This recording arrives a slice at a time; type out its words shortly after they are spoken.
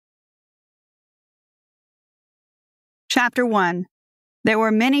Chapter 1. There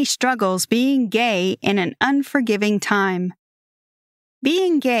were many struggles being gay in an unforgiving time.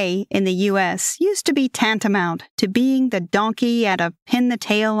 Being gay in the U.S. used to be tantamount to being the donkey at a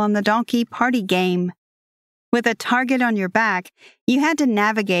pin-the-tail-on-the-donkey party game. With a target on your back, you had to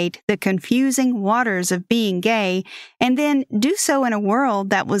navigate the confusing waters of being gay and then do so in a world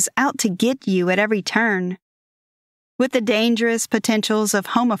that was out to get you at every turn. With the dangerous potentials of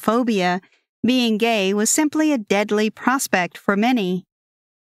homophobia, being gay was simply a deadly prospect for many.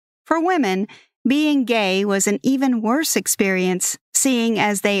 For women, being gay was an even worse experience, seeing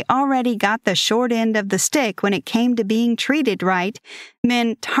as they already got the short end of the stick when it came to being treated right.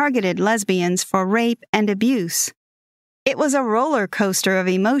 Men targeted lesbians for rape and abuse. It was a roller coaster of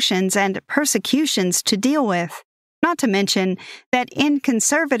emotions and persecutions to deal with, not to mention that in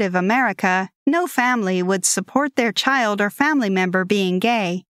conservative America, no family would support their child or family member being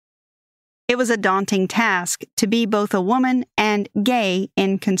gay. It was a daunting task to be both a woman and gay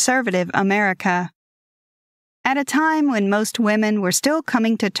in conservative America. At a time when most women were still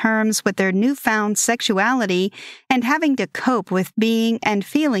coming to terms with their newfound sexuality and having to cope with being and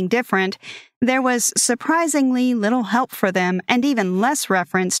feeling different, there was surprisingly little help for them and even less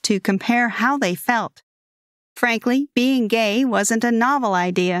reference to compare how they felt. Frankly, being gay wasn't a novel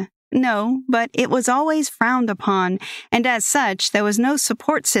idea. No, but it was always frowned upon, and as such, there was no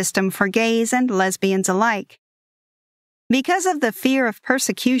support system for gays and lesbians alike. Because of the fear of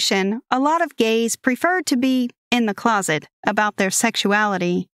persecution, a lot of gays preferred to be in the closet about their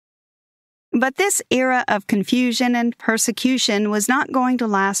sexuality. But this era of confusion and persecution was not going to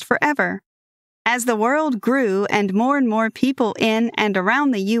last forever. As the world grew and more people in and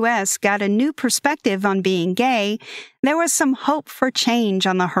around the U.S. got a new perspective on being gay, there was some hope for change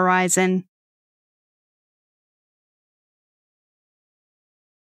on the horizon.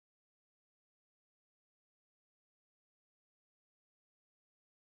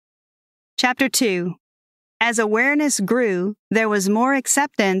 Chapter 2. As awareness grew, there was more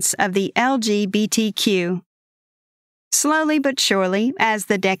acceptance of the LGBTQ. Slowly but surely, as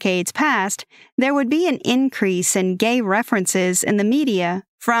the decades passed, there would be an increase in gay references in the media,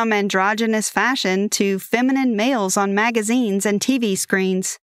 from androgynous fashion to feminine males on magazines and TV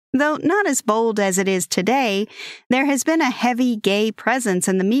screens. Though not as bold as it is today, there has been a heavy gay presence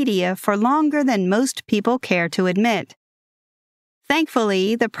in the media for longer than most people care to admit.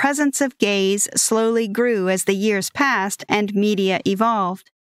 Thankfully, the presence of gays slowly grew as the years passed and media evolved.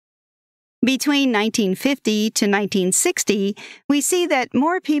 Between 1950 to 1960, we see that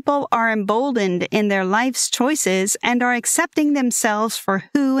more people are emboldened in their life's choices and are accepting themselves for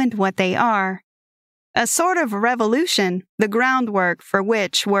who and what they are. A sort of revolution, the groundwork for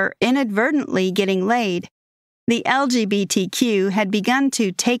which were inadvertently getting laid. The LGBTQ had begun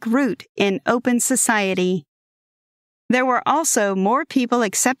to take root in open society. There were also more people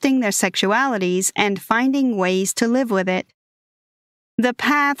accepting their sexualities and finding ways to live with it. The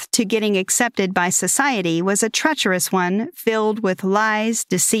path to getting accepted by society was a treacherous one, filled with lies,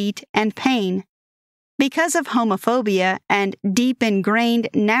 deceit, and pain. Because of homophobia and deep ingrained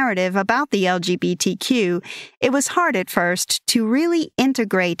narrative about the LGBTQ, it was hard at first to really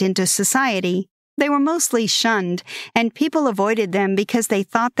integrate into society. They were mostly shunned, and people avoided them because they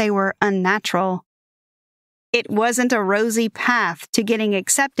thought they were unnatural. It wasn't a rosy path to getting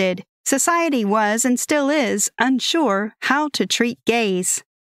accepted. Society was and still is unsure how to treat gays.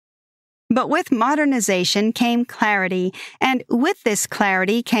 But with modernization came clarity, and with this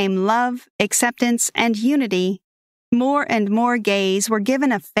clarity came love, acceptance, and unity. More and more gays were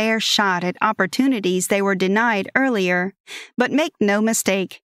given a fair shot at opportunities they were denied earlier. But make no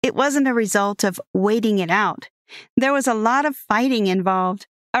mistake, it wasn't a result of waiting it out. There was a lot of fighting involved,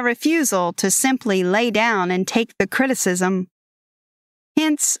 a refusal to simply lay down and take the criticism.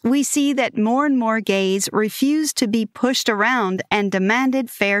 Hence, we see that more and more gays refused to be pushed around and demanded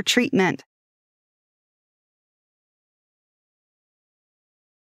fair treatment.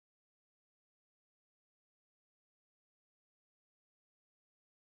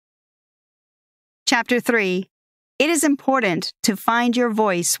 Chapter 3. It is important to find your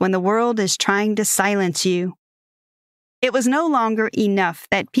voice when the world is trying to silence you. It was no longer enough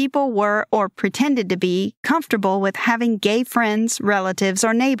that people were, or pretended to be, comfortable with having gay friends, relatives,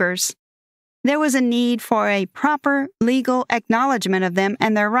 or neighbors. There was a need for a proper legal acknowledgement of them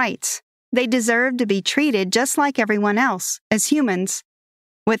and their rights. They deserved to be treated just like everyone else, as humans.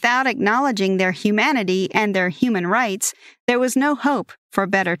 Without acknowledging their humanity and their human rights, there was no hope for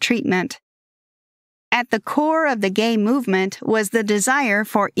better treatment. At the core of the gay movement was the desire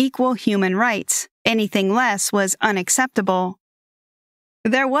for equal human rights. Anything less was unacceptable.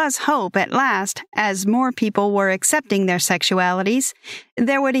 There was hope at last, as more people were accepting their sexualities.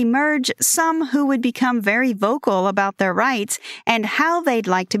 There would emerge some who would become very vocal about their rights and how they'd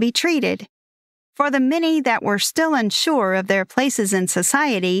like to be treated. For the many that were still unsure of their places in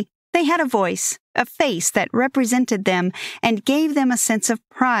society, they had a voice, a face that represented them and gave them a sense of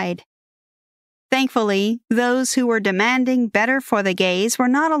pride. Thankfully, those who were demanding better for the gays were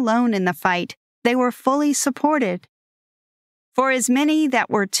not alone in the fight. They were fully supported. For as many that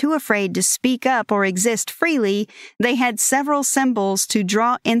were too afraid to speak up or exist freely, they had several symbols to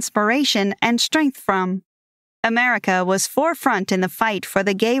draw inspiration and strength from. America was forefront in the fight for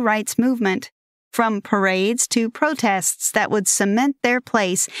the gay rights movement, from parades to protests that would cement their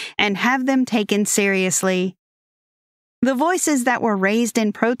place and have them taken seriously. The voices that were raised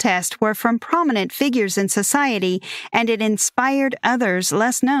in protest were from prominent figures in society, and it inspired others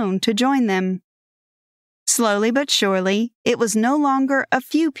less known to join them. Slowly but surely, it was no longer a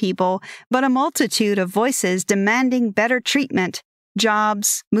few people, but a multitude of voices demanding better treatment,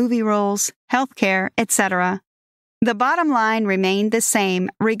 jobs, movie roles, healthcare, etc. The bottom line remained the same,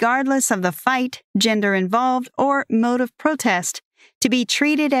 regardless of the fight, gender involved, or mode of protest, to be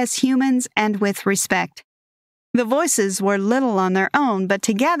treated as humans and with respect. The voices were little on their own, but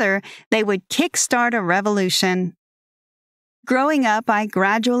together they would kickstart a revolution. Growing up, I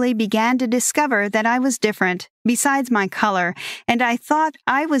gradually began to discover that I was different, besides my color, and I thought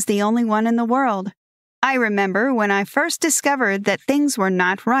I was the only one in the world. I remember when I first discovered that things were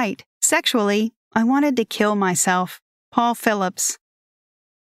not right. Sexually, I wanted to kill myself. Paul Phillips.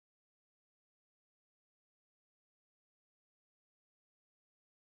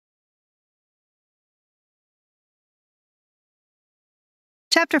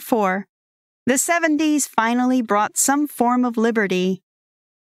 Chapter 4. The 70s finally brought some form of liberty.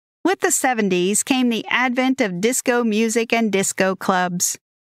 With the 70s came the advent of disco music and disco clubs.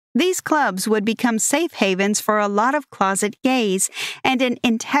 These clubs would become safe havens for a lot of closet gays and an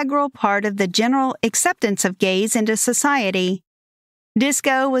integral part of the general acceptance of gays into society.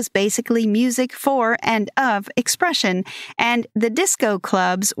 Disco was basically music for and of expression, and the disco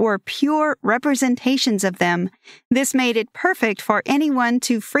clubs were pure representations of them. This made it perfect for anyone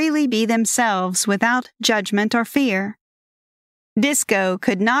to freely be themselves without judgment or fear. Disco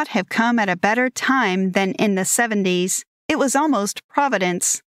could not have come at a better time than in the 70s. It was almost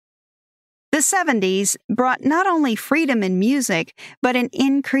Providence. The 70s brought not only freedom in music, but an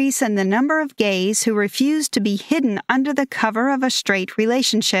increase in the number of gays who refused to be hidden under the cover of a straight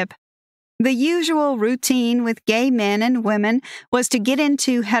relationship. The usual routine with gay men and women was to get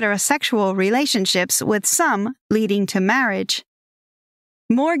into heterosexual relationships, with some leading to marriage.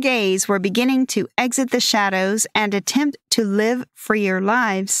 More gays were beginning to exit the shadows and attempt to live freer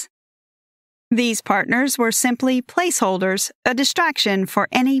lives. These partners were simply placeholders, a distraction for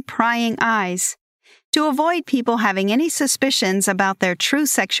any prying eyes. To avoid people having any suspicions about their true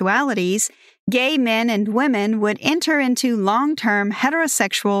sexualities, gay men and women would enter into long-term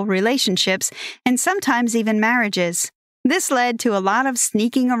heterosexual relationships and sometimes even marriages. This led to a lot of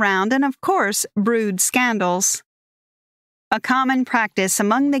sneaking around and, of course, brewed scandals. A common practice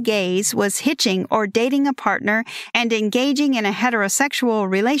among the gays was hitching or dating a partner and engaging in a heterosexual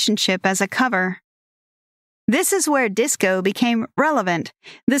relationship as a cover. This is where disco became relevant.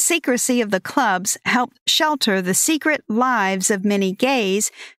 The secrecy of the clubs helped shelter the secret lives of many gays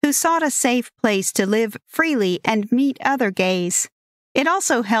who sought a safe place to live freely and meet other gays. It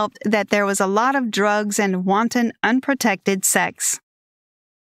also helped that there was a lot of drugs and wanton, unprotected sex.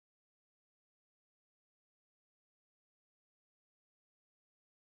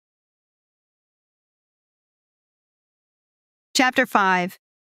 Chapter 5.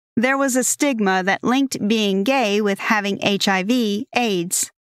 There was a stigma that linked being gay with having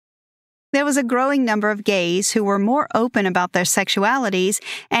HIV/AIDS. There was a growing number of gays who were more open about their sexualities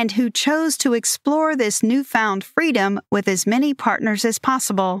and who chose to explore this newfound freedom with as many partners as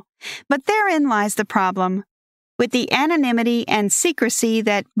possible. But therein lies the problem. With the anonymity and secrecy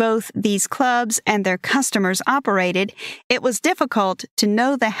that both these clubs and their customers operated, it was difficult to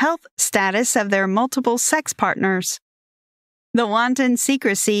know the health status of their multiple sex partners. The wanton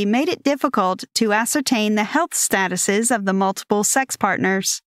secrecy made it difficult to ascertain the health statuses of the multiple sex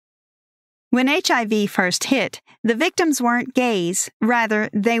partners. When HIV first hit, the victims weren't gays. Rather,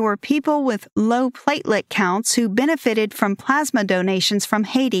 they were people with low platelet counts who benefited from plasma donations from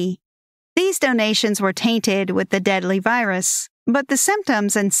Haiti. These donations were tainted with the deadly virus, but the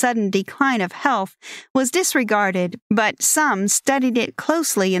symptoms and sudden decline of health was disregarded, but some studied it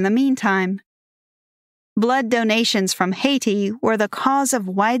closely in the meantime. Blood donations from Haiti were the cause of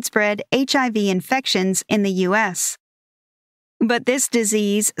widespread HIV infections in the U.S. But this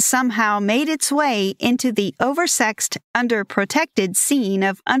disease somehow made its way into the oversexed, underprotected scene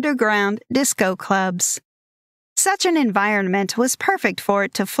of underground disco clubs. Such an environment was perfect for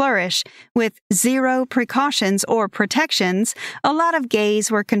it to flourish. With zero precautions or protections, a lot of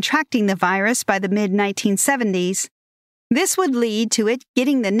gays were contracting the virus by the mid-1970s. This would lead to it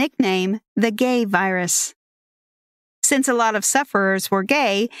getting the nickname the gay virus. Since a lot of sufferers were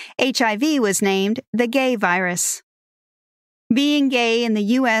gay, HIV was named the gay virus. Being gay in the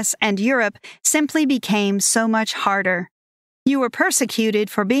US and Europe simply became so much harder. You were persecuted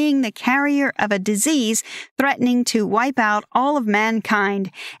for being the carrier of a disease threatening to wipe out all of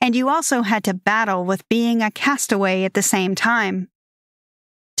mankind, and you also had to battle with being a castaway at the same time.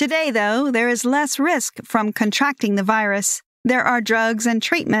 Today, though, there is less risk from contracting the virus. There are drugs and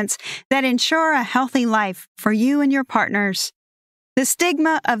treatments that ensure a healthy life for you and your partners. The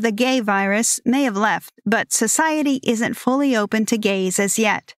stigma of the gay virus may have left, but society isn't fully open to gays as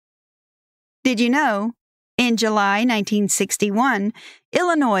yet. Did you know? In July 1961,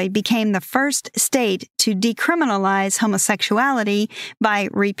 Illinois became the first state to decriminalize homosexuality by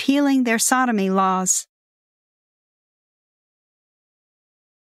repealing their sodomy laws.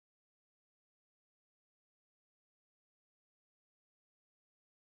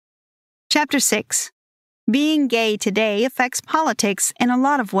 Chapter 6. Being gay today affects politics in a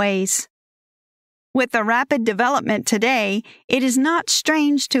lot of ways. With the rapid development today, it is not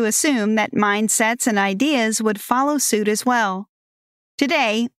strange to assume that mindsets and ideas would follow suit as well.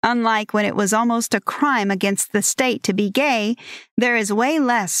 Today, unlike when it was almost a crime against the state to be gay, there is way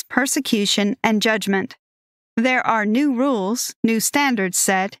less persecution and judgment. There are new rules, new standards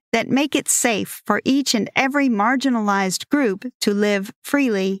set that make it safe for each and every marginalized group to live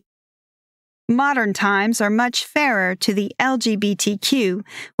freely. Modern times are much fairer to the LGBTQ,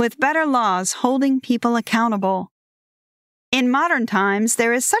 with better laws holding people accountable. In modern times,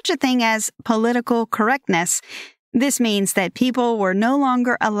 there is such a thing as political correctness. This means that people were no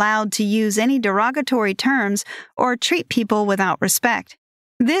longer allowed to use any derogatory terms or treat people without respect.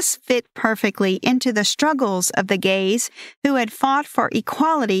 This fit perfectly into the struggles of the gays who had fought for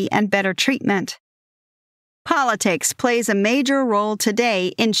equality and better treatment. Politics plays a major role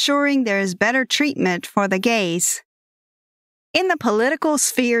today ensuring there is better treatment for the gays. In the political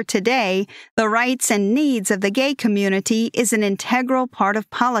sphere today, the rights and needs of the gay community is an integral part of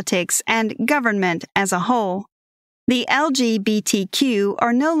politics and government as a whole. The LGBTQ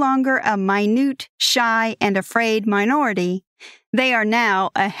are no longer a minute, shy, and afraid minority. They are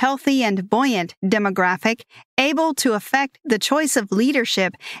now a healthy and buoyant demographic, able to affect the choice of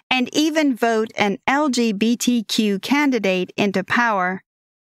leadership and even vote an LGBTQ candidate into power.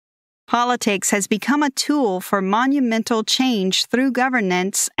 Politics has become a tool for monumental change through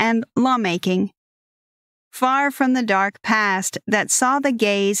governance and lawmaking. Far from the dark past that saw the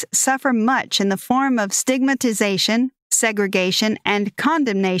gays suffer much in the form of stigmatization, segregation, and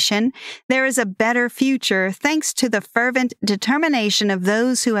condemnation, there is a better future thanks to the fervent determination of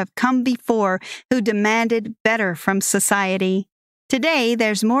those who have come before who demanded better from society. Today,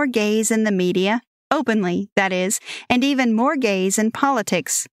 there's more gays in the media, openly, that is, and even more gays in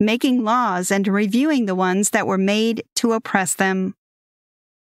politics, making laws and reviewing the ones that were made to oppress them.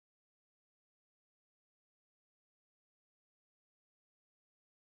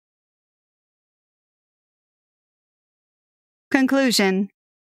 Conclusion.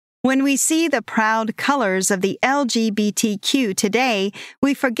 When we see the proud colors of the LGBTQ today,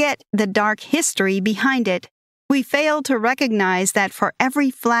 we forget the dark history behind it. We fail to recognize that for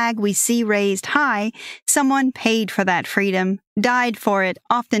every flag we see raised high, someone paid for that freedom, died for it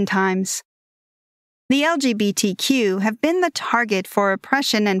oftentimes. The LGBTQ have been the target for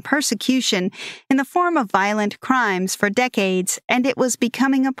oppression and persecution in the form of violent crimes for decades, and it was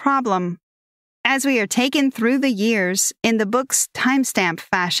becoming a problem. As we are taken through the years, in the book's timestamp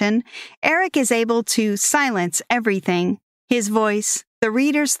fashion, Eric is able to silence everything, his voice, the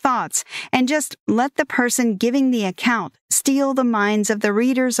reader's thoughts, and just let the person giving the account steal the minds of the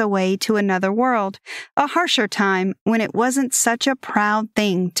readers away to another world, a harsher time when it wasn't such a proud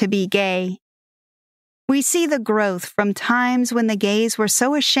thing to be gay. We see the growth from times when the gays were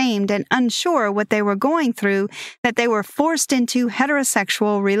so ashamed and unsure what they were going through that they were forced into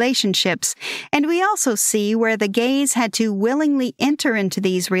heterosexual relationships, and we also see where the gays had to willingly enter into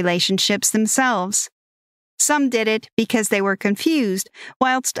these relationships themselves. Some did it because they were confused,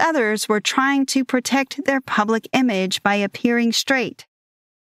 whilst others were trying to protect their public image by appearing straight.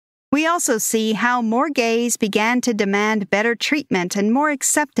 We also see how more gays began to demand better treatment and more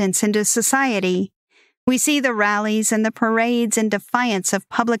acceptance into society. We see the rallies and the parades in defiance of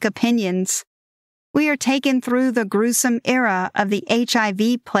public opinions. We are taken through the gruesome era of the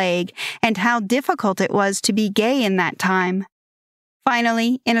HIV plague and how difficult it was to be gay in that time.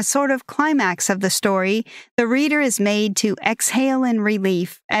 Finally, in a sort of climax of the story, the reader is made to exhale in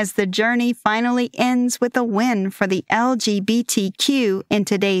relief as the journey finally ends with a win for the LGBTQ in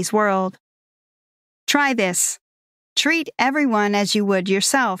today's world. Try this. Treat everyone as you would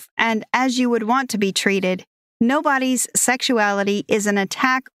yourself and as you would want to be treated. Nobody's sexuality is an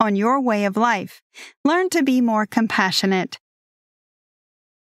attack on your way of life. Learn to be more compassionate.